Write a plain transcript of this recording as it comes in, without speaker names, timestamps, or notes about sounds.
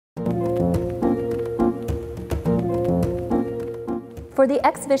For the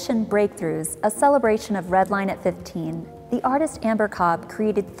exhibition Breakthroughs, a celebration of RedLine at 15, the artist Amber Cobb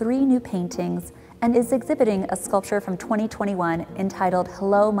created 3 new paintings and is exhibiting a sculpture from 2021 entitled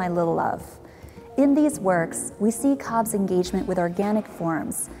Hello, My Little Love. In these works, we see Cobb's engagement with organic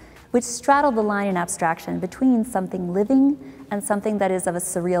forms, which straddle the line in abstraction between something living and something that is of a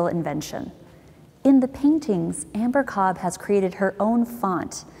surreal invention. In the paintings, Amber Cobb has created her own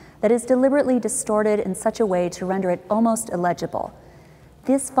font that is deliberately distorted in such a way to render it almost illegible.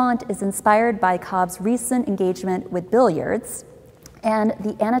 This font is inspired by Cobb's recent engagement with billiards and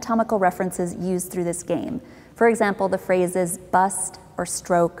the anatomical references used through this game. For example, the phrases bust or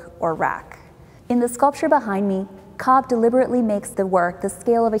stroke or rack. In the sculpture behind me, Cobb deliberately makes the work the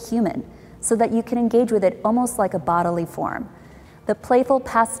scale of a human so that you can engage with it almost like a bodily form. The playful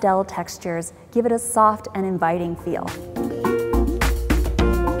pastel textures give it a soft and inviting feel.